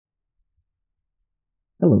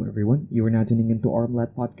Hello, everyone. You are now tuning into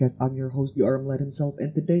Armlad Podcast. I'm your host, the Armlad himself,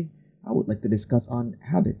 and today I would like to discuss on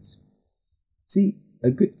habits. See,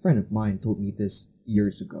 a good friend of mine told me this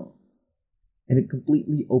years ago, and it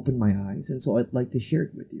completely opened my eyes, and so I'd like to share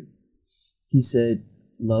it with you. He said,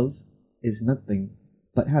 "Love is nothing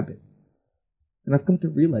but habit." And I've come to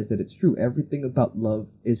realize that it's true. Everything about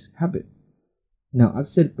love is habit. Now, I've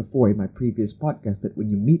said it before in my previous podcast that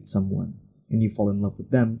when you meet someone and you fall in love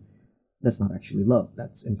with them, that's not actually love,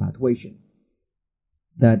 that's infatuation.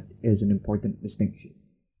 That is an important distinction.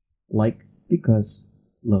 Like, because,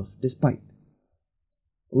 love, despite.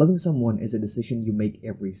 Loving someone is a decision you make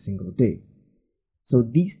every single day. So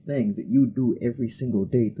these things that you do every single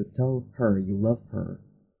day to tell her you love her,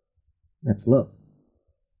 that's love.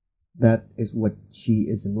 That is what she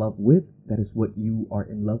is in love with. That is what you are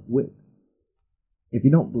in love with. If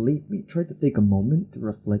you don't believe me, try to take a moment to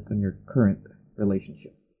reflect on your current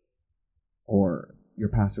relationship or your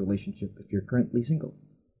past relationship if you're currently single.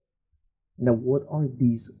 Now, what are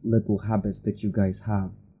these little habits that you guys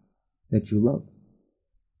have that you love?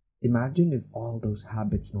 Imagine if all those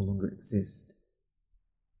habits no longer exist.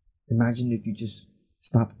 Imagine if you just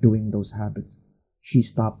stopped doing those habits. She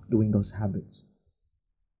stopped doing those habits.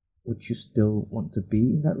 Would you still want to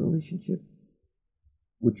be in that relationship?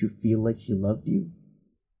 Would you feel like she loved you?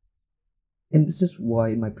 And this is why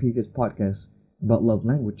in my previous podcast about love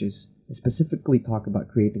languages, I specifically talk about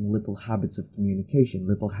creating little habits of communication,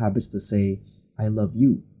 little habits to say, "I love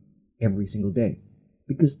you," every single day.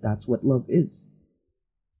 Because that's what love is.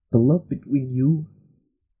 The love between you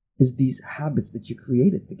is these habits that you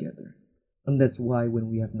created together. And that's why when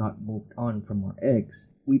we have not moved on from our ex,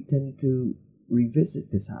 we tend to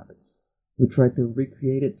revisit these habits. We try to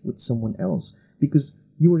recreate it with someone else because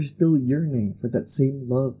you are still yearning for that same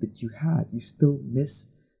love that you had. You still miss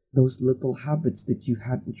those little habits that you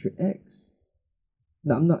had with your ex.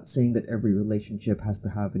 Now, I'm not saying that every relationship has to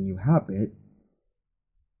have a new habit,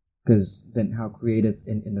 because then how creative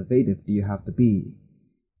and innovative do you have to be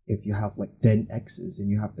if you have like 10 exes and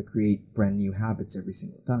you have to create brand new habits every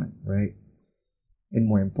single time, right? And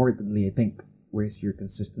more importantly, I think, where's your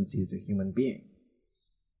consistency as a human being?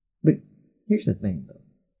 But here's the thing though.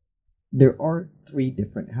 There are 3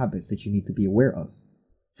 different habits that you need to be aware of.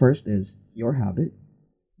 First is your habit.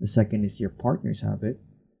 The second is your partner's habit.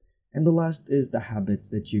 And the last is the habits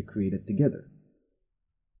that you created together.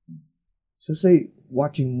 So say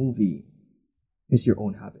watching movie is your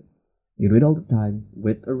own habit. You do it all the time,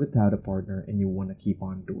 with or without a partner, and you want to keep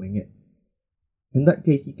on doing it. In that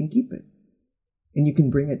case, you can keep it. And you can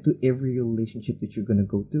bring it to every relationship that you're going to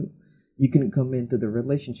go to. You can come into the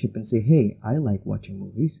relationship and say, "Hey, I like watching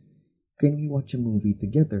movies. Can we watch a movie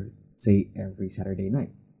together, say every Saturday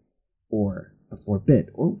night? Or before bed,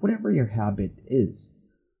 or whatever your habit is."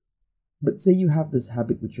 But say you have this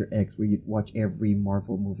habit with your ex where you'd watch every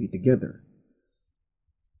Marvel movie together.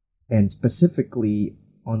 And specifically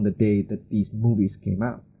on the day that these movies came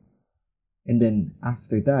out. And then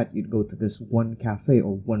after that, you'd go to this one cafe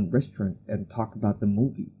or one restaurant and talk about the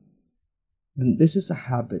movie. Then this is a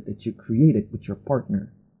habit that you created with your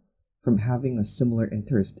partner from having a similar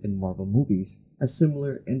interest in Marvel movies, a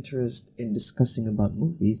similar interest in discussing about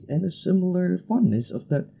movies, and a similar fondness of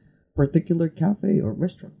that particular cafe or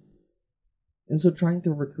restaurant. And so trying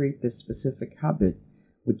to recreate this specific habit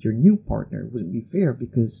with your new partner wouldn't be fair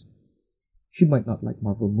because she might not like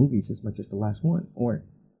Marvel movies as much as the last one, or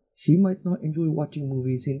she might not enjoy watching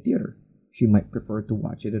movies in theater. She might prefer to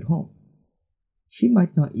watch it at home. She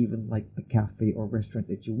might not even like the cafe or restaurant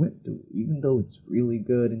that you went to, even though it's really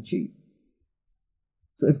good and cheap.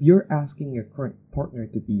 So if you're asking your current partner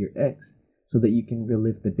to be your ex so that you can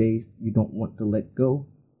relive the days you don't want to let go,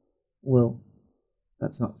 well,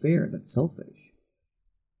 that's not fair, that's selfish.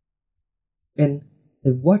 And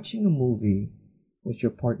if watching a movie was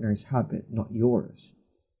your partner's habit, not yours,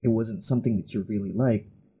 it wasn't something that you really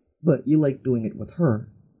like, but you like doing it with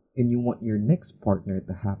her, and you want your next partner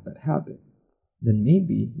to have that habit, then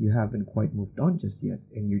maybe you haven't quite moved on just yet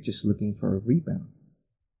and you're just looking for a rebound.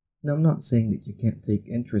 Now, I'm not saying that you can't take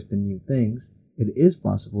interest in new things. It is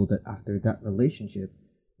possible that after that relationship,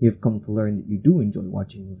 you've come to learn that you do enjoy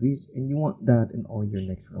watching movies and you want that in all your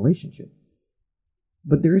next relationship.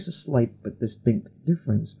 But there is a slight but distinct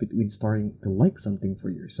difference between starting to like something for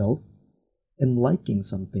yourself and liking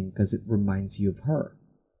something because it reminds you of her.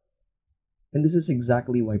 And this is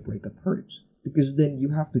exactly why breakup hurts, because then you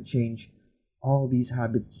have to change all these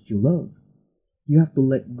habits that you love. You have to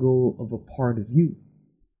let go of a part of you.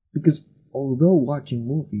 Because although watching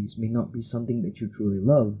movies may not be something that you truly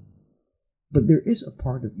love, but there is a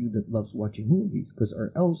part of you that loves watching movies, because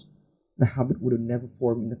or else the habit would have never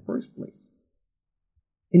formed in the first place.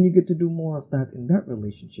 And you get to do more of that in that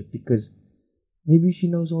relationship because maybe she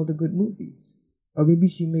knows all the good movies. Or maybe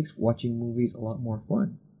she makes watching movies a lot more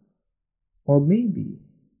fun. Or maybe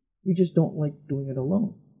you just don't like doing it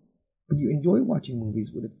alone, but you enjoy watching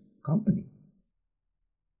movies with a company.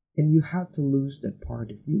 And you had to lose that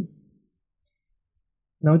part of you.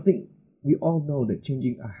 Now I think we all know that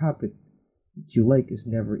changing a habit that you like is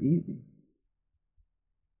never easy.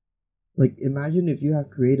 Like imagine if you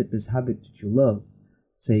have created this habit that you love,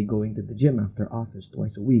 say going to the gym after office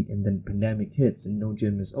twice a week, and then pandemic hits and no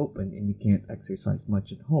gym is open and you can't exercise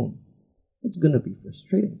much at home. It's gonna be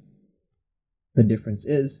frustrating. The difference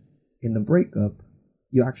is, in the breakup,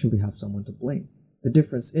 you actually have someone to blame. The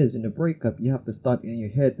difference is, in a breakup, you have this thought in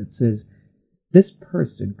your head that says, this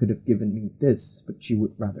person could have given me this, but she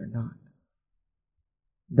would rather not.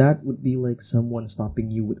 That would be like someone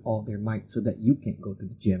stopping you with all their might so that you can't go to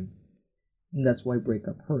the gym. And that's why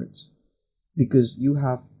breakup hurts. Because you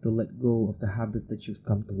have to let go of the habits that you've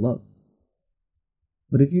come to love.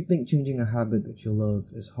 But if you think changing a habit that you love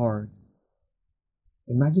is hard,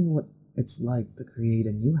 imagine what it's like to create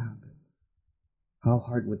a new habit. How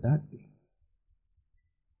hard would that be?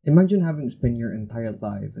 Imagine having spent your entire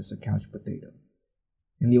life as a couch potato,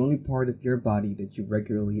 and the only part of your body that you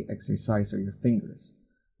regularly exercise are your fingers,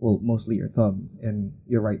 well, mostly your thumb and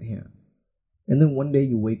your right hand. And then one day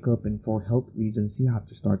you wake up and for health reasons you have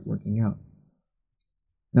to start working out.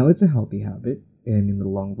 Now it's a healthy habit, and in the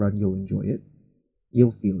long run you'll enjoy it.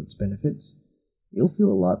 You'll feel its benefits. You'll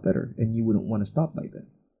feel a lot better, and you wouldn't want to stop by then.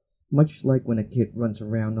 Much like when a kid runs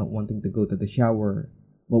around not wanting to go to the shower,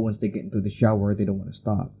 but once they get into the shower, they don't want to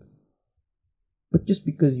stop. But just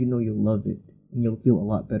because you know you'll love it, and you'll feel a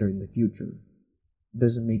lot better in the future,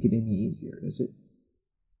 doesn't make it any easier, does it?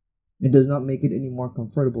 It does not make it any more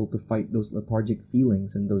comfortable to fight those lethargic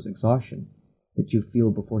feelings and those exhaustion that you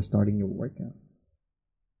feel before starting your workout.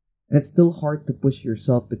 And it's still hard to push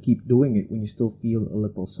yourself to keep doing it when you still feel a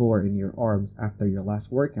little sore in your arms after your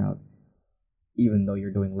last workout, even though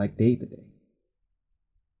you're doing leg day today.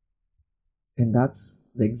 And that's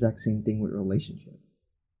the exact same thing with relationship.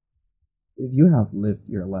 If you have lived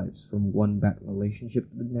your lives from one bad relationship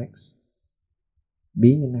to the next,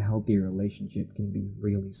 being in a healthy relationship can be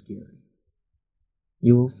really scary.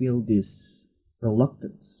 You will feel this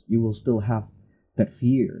reluctance. You will still have that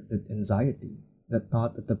fear, that anxiety, that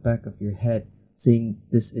thought at the back of your head saying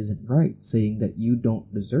this isn't right, saying that you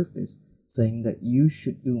don't deserve this, saying that you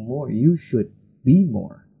should do more, you should be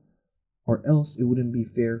more, or else it wouldn't be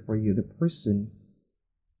fair for you, the person,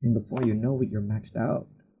 and before you know it, you're maxed out.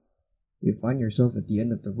 You find yourself at the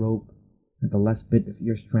end of the rope, at the last bit of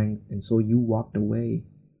your strength, and so you walked away,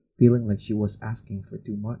 feeling like she was asking for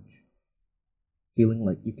too much, feeling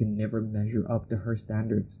like you can never measure up to her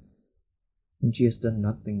standards, when she has done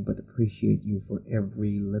nothing but appreciate you for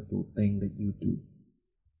every little thing that you do.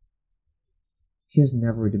 She has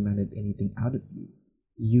never demanded anything out of you.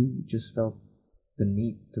 You just felt the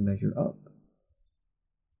need to measure up.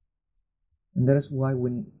 And that is why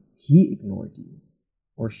when he ignored you,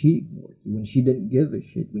 or she ignored you, when she didn't give a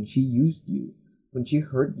shit, when she used you, when she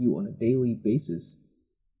hurt you on a daily basis,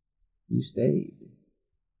 you stayed.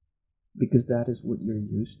 Because that is what you're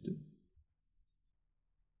used to.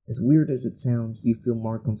 As weird as it sounds, you feel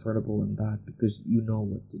more comfortable in that because you know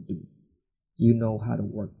what to do. You know how to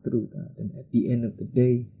work through that. And at the end of the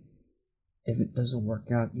day, if it doesn't work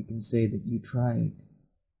out, you can say that you tried.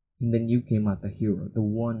 And then you came out the hero, the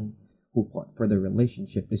one who fought for the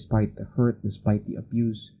relationship despite the hurt, despite the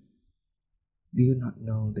abuse. Do you not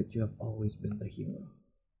know that you have always been the hero?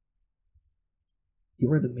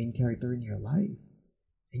 You are the main character in your life,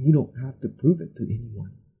 and you don't have to prove it to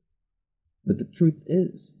anyone. But the truth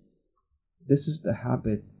is, this is the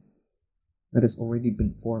habit that has already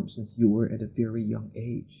been formed since you were at a very young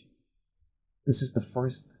age. This is the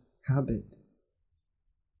first habit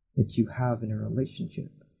that you have in a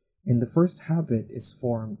relationship. And the first habit is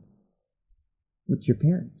formed with your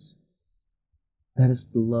parents. That is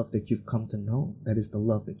the love that you've come to know. That is the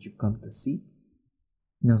love that you've come to seek.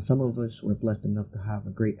 Now, some of us were blessed enough to have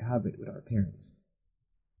a great habit with our parents.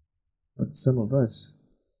 But some of us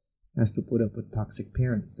has to put up with toxic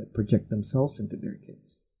parents that project themselves into their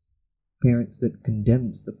kids. Parents that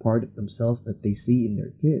condemns the part of themselves that they see in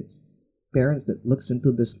their kids. Parents that looks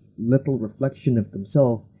into this little reflection of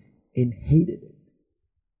themselves and hated it.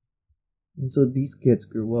 And so these kids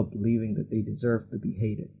grew up believing that they deserve to be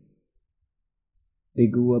hated. They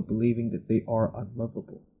grew up believing that they are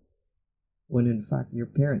unlovable. When in fact your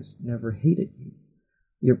parents never hated you.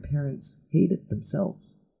 Your parents hated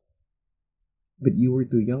themselves. But you were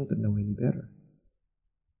too young to know any better.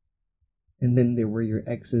 And then there were your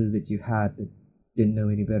exes that you had that didn't know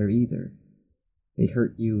any better either. They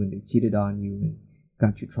hurt you and they cheated on you and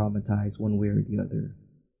got you traumatized one way or the other.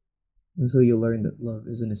 And so you learn that love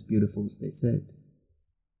isn't as beautiful as they said.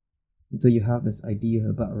 And so you have this idea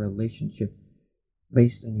about a relationship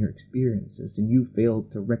based on your experiences, and you fail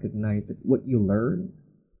to recognize that what you learned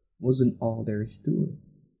wasn't all there is to it.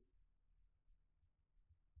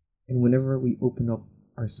 And whenever we open up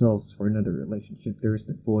ourselves for another relationship, there is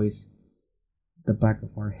that voice at the back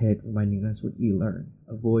of our head reminding us what we learned.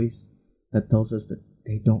 A voice that tells us that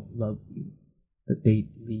they don't love you, that they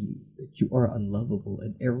leave, that you are unlovable,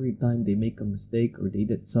 and every time they make a mistake or they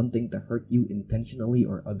did something to hurt you intentionally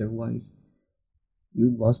or otherwise,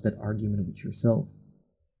 you lost that argument with yourself.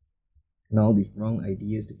 And all these wrong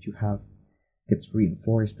ideas that you have gets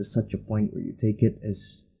reinforced to such a point where you take it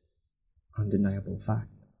as undeniable fact.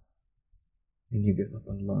 And you give up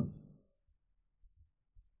on love.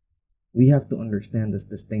 We have to understand this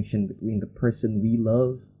distinction between the person we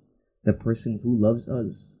love, the person who loves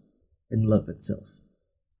us, and love itself.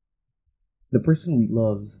 The person we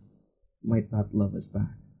love might not love us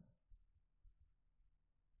back.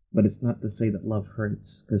 But it's not to say that love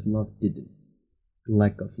hurts, because love didn't.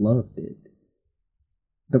 Lack of love did.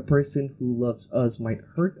 The person who loves us might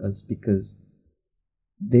hurt us because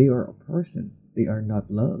they are a person. They are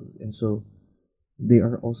not love. And so they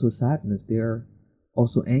are also sadness. They are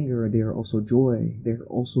also anger. They are also joy. They are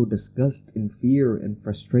also disgust and fear and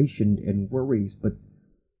frustration and worries. But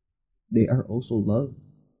they are also love.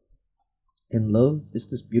 And love is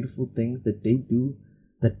this beautiful thing that they do,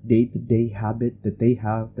 that day-to-day habit that they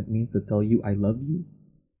have that means to tell you, I love you.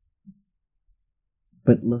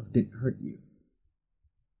 But love didn't hurt you.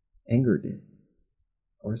 Anger did.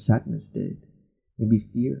 Or sadness did. Maybe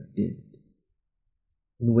fear did.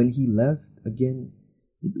 And when he left, again,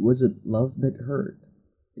 it wasn't love that hurt.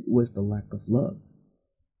 It was the lack of love.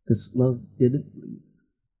 Because love didn't leave.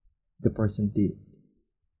 The person did.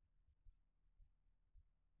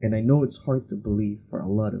 And I know it's hard to believe for a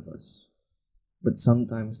lot of us. But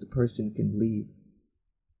sometimes the person can leave,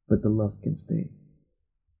 but the love can stay.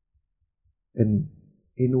 And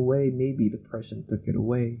in a way, maybe the person took it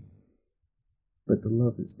away, but the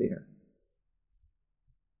love is there.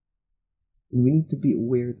 And we need to be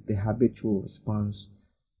aware that the habitual response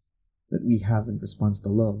that we have in response to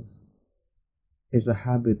love is a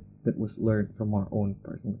habit that was learned from our own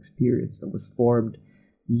personal experience, that was formed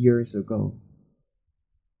years ago.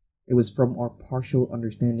 It was from our partial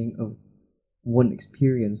understanding of one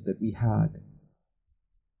experience that we had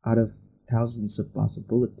out of thousands of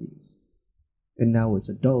possibilities. And now as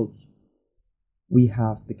adults, we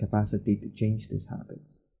have the capacity to change these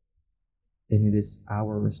habits. And it is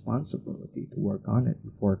our responsibility to work on it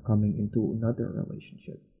before coming into another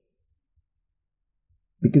relationship.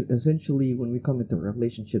 Because essentially, when we come into a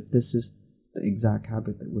relationship, this is the exact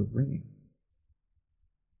habit that we're bringing.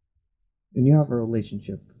 When you have a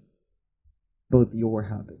relationship, both your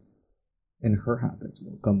habit and her habits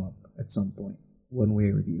will come up at some point, one way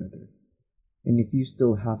or the other. And if you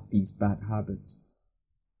still have these bad habits,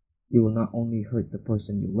 you will not only hurt the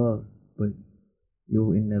person you love, but you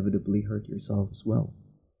will inevitably hurt yourself as well.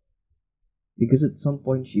 Because at some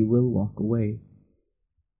point she will walk away.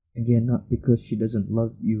 Again, not because she doesn't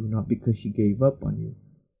love you, not because she gave up on you,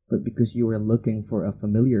 but because you were looking for a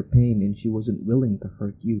familiar pain and she wasn't willing to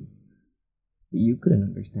hurt you. But you couldn't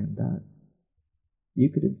understand that. You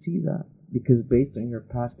couldn't see that, because based on your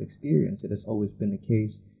past experience, it has always been a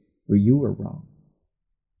case where you were wrong,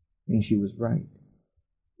 and she was right,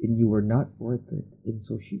 and you were not worth it, and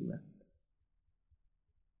so she left.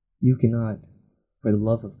 You cannot, for the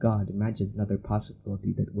love of God, imagine another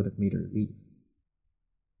possibility that would have made her leave.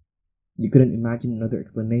 You couldn't imagine another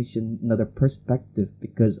explanation, another perspective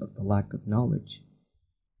because of the lack of knowledge.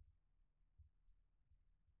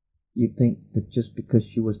 You think that just because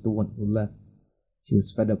she was the one who left, she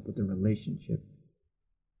was fed up with the relationship,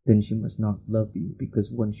 then she must not love you,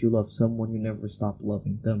 because once you love someone, you never stop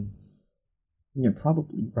loving them. And you're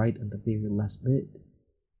probably right in the very last bit.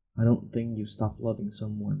 I don't think you stop loving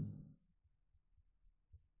someone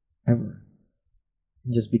ever.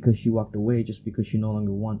 Just because she walked away, just because she no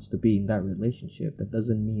longer wants to be in that relationship, that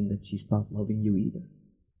doesn't mean that she stopped loving you either.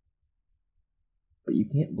 But you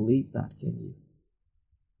can't believe that, can you?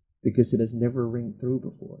 Because it has never ring through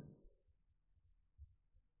before.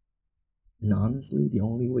 And honestly, the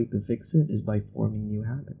only way to fix it is by forming new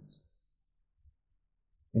habits.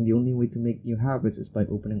 And the only way to make new habits is by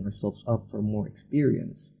opening ourselves up for more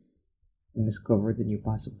experience and discover the new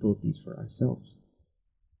possibilities for ourselves.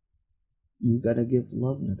 You gotta give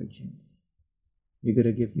love another chance. You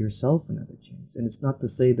gotta give yourself another chance. And it's not to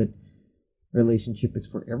say that Relationship is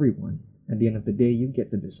for everyone. At the end of the day, you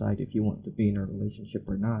get to decide if you want to be in a relationship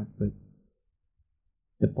or not, but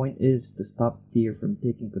the point is to stop fear from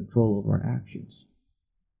taking control of our actions.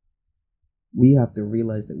 We have to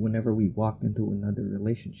realize that whenever we walk into another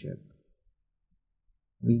relationship,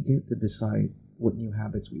 we get to decide what new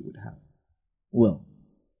habits we would have. Well,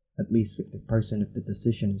 at least 50% of the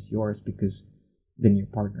decision is yours because then your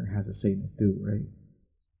partner has a say in it too, right?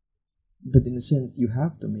 But in a sense, you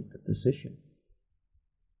have to make the decision.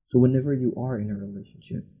 So whenever you are in a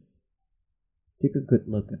relationship, take a good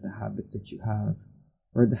look at the habits that you have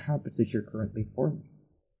or the habits that you're currently forming.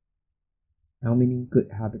 How many good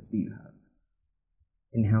habits do you have?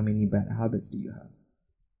 And how many bad habits do you have?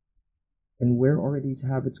 And where are these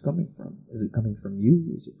habits coming from? Is it coming from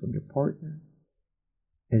you? Is it from your partner?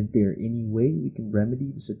 Is there any way we can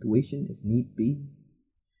remedy the situation if need be?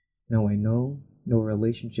 Now I know no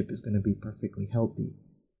relationship is going to be perfectly healthy,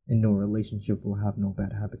 and no relationship will have no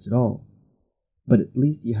bad habits at all. But at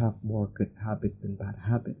least you have more good habits than bad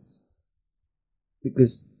habits.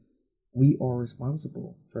 Because we are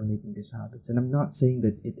responsible for making these habits. And I'm not saying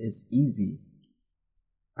that it is easy.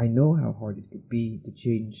 I know how hard it could be to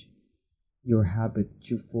change your habit that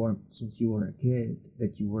you formed since you were a kid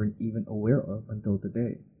that you weren't even aware of until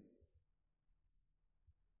today.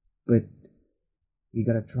 But you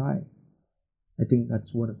gotta try. I think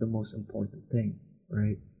that's one of the most important thing,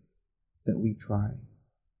 right? That we try.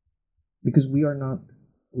 Because we are not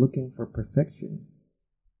looking for perfection.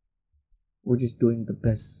 We're just doing the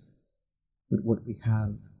best with what we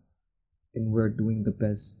have. And we're doing the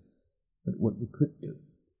best with what we could do.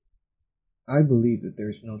 I believe that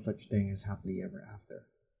there's no such thing as happily ever after.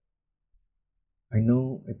 I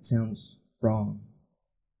know it sounds wrong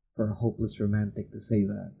for a hopeless romantic to say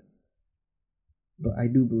that, but I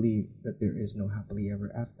do believe that there is no happily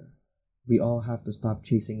ever after. We all have to stop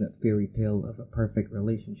chasing that fairy tale of a perfect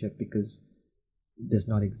relationship because it does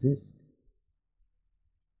not exist.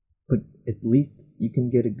 But at least you can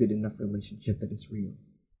get a good enough relationship that is real.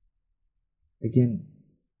 Again,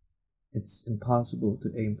 it's impossible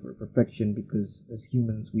to aim for perfection because as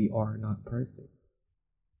humans we are not perfect.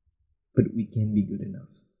 But we can be good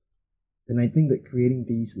enough. And I think that creating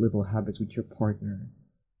these little habits with your partner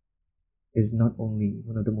is not only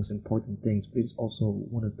one of the most important things, but it's also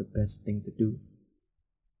one of the best things to do.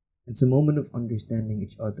 It's a moment of understanding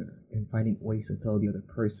each other and finding ways to tell the other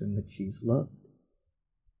person that she's loved.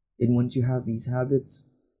 And once you have these habits,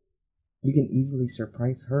 you can easily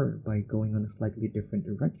surprise her by going on a slightly different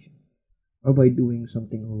direction, or by doing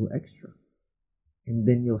something a little extra. And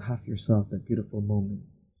then you'll have yourself that beautiful moment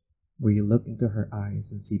where you look into her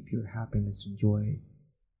eyes and see pure happiness and joy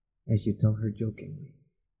as you tell her jokingly,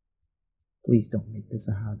 "Please don't make this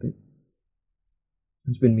a habit."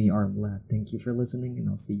 It's been me, Armlad. Thank you for listening, and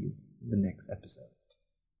I'll see you in the next episode.